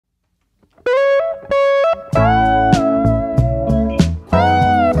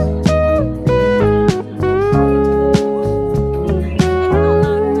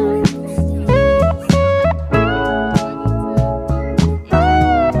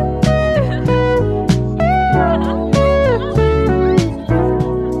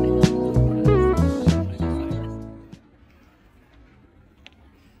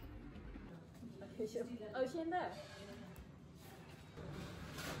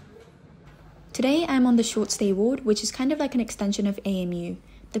Today I'm on the short stay ward, which is kind of like an extension of AMU.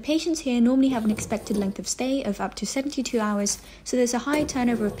 The patients here normally have an expected length of stay of up to 72 hours, so there's a high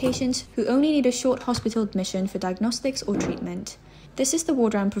turnover of patients who only need a short hospital admission for diagnostics or treatment. This is the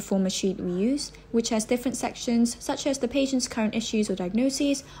ward round performance sheet we use, which has different sections such as the patient's current issues or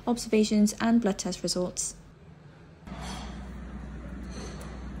diagnoses, observations and blood test results.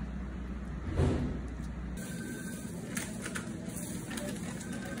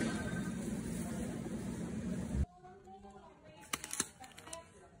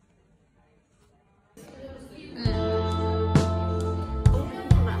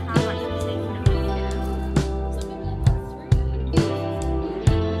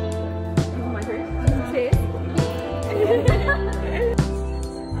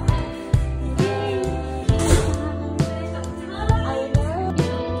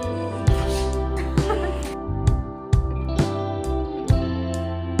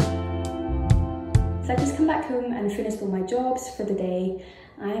 So I've just come back home and finished all my jobs for the day.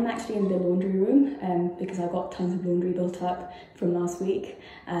 I am actually in the laundry room because I've got tons of laundry built up from last week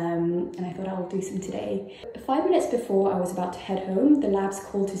and I thought I'll do some today. 5 minutes before I was about to head home, the labs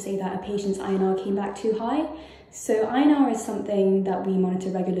called to say that a patient's INR came back too high. So INR is something that we monitor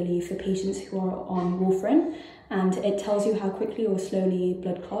regularly for patients who are on warfarin, and it tells you how quickly or slowly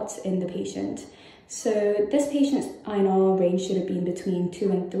blood clots in the patient. So this patient's INR range should have been between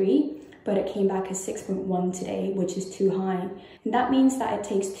 2 and 3. But it came back as 6.1 today, which is too high. And that means that it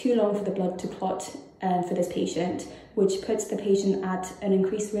takes too long for the blood to clot for this patient, which puts the patient at an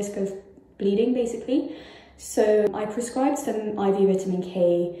increased risk of bleeding, basically. So I prescribed some IV vitamin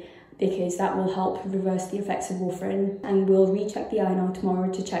K because that will help reverse the effects of warfarin, and we'll recheck the INR tomorrow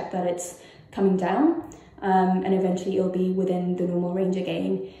to check that it's coming down, and eventually it'll be within the normal range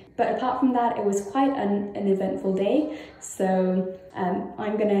again. But apart from that, it was quite an eventful day, so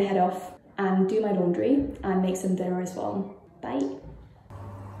I'm gonna head off and do my laundry and make some dinner as well. Bye.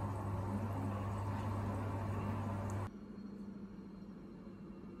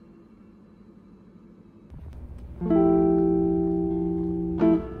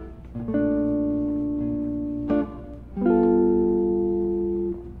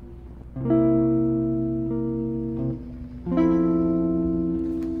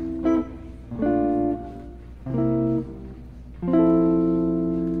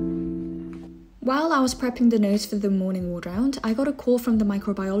 While I was prepping the notes for the morning ward round, I got a call from the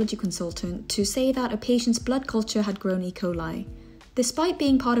microbiology consultant to say that a patient's blood culture had grown E. coli. Despite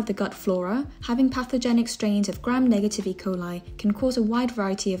being part of the gut flora, having pathogenic strains of gram-negative E. coli can cause a wide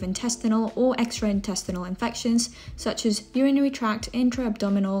variety of intestinal or extra-intestinal infections such as urinary tract,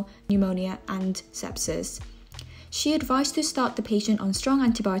 intra-abdominal, pneumonia and sepsis. She advised to start the patient on strong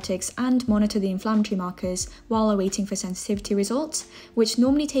antibiotics and monitor the inflammatory markers while awaiting for sensitivity results, which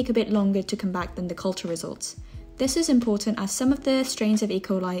normally take a bit longer to come back than the culture results. This is important as some of the strains of E.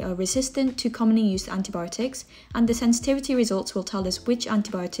 coli are resistant to commonly used antibiotics, and the sensitivity results will tell us which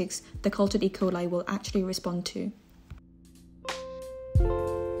antibiotics the cultured E. coli will actually respond to.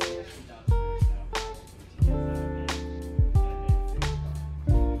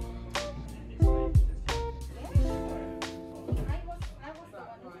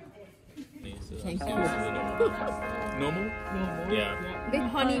 Thank you. Normal? Yeah. Big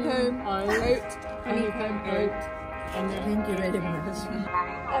honeycomb oat, honeycomb oat, and thank you very much.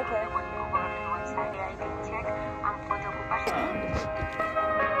 Okay.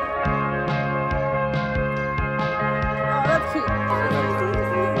 Oh, that's cute.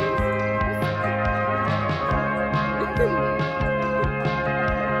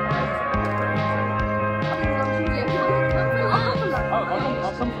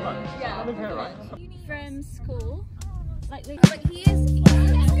 I'll come for lunch. Yeah. I live here, right? From school, like he is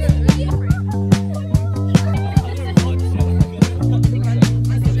good.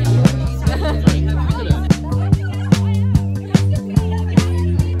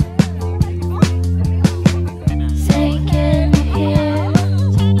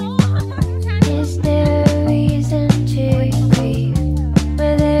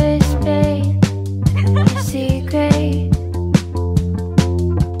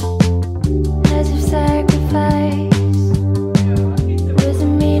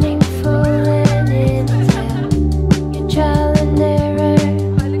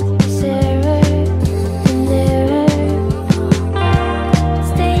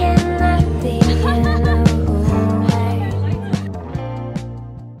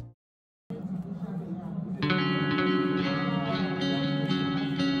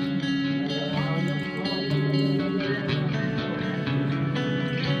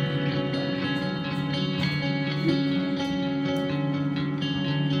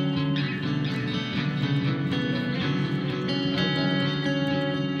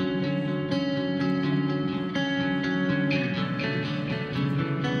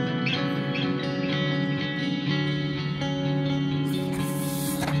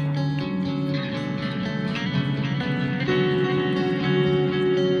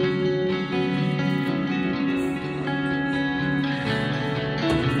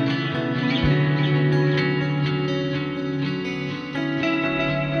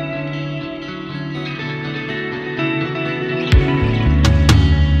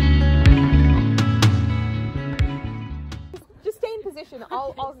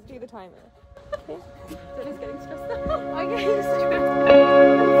 timer. Okay.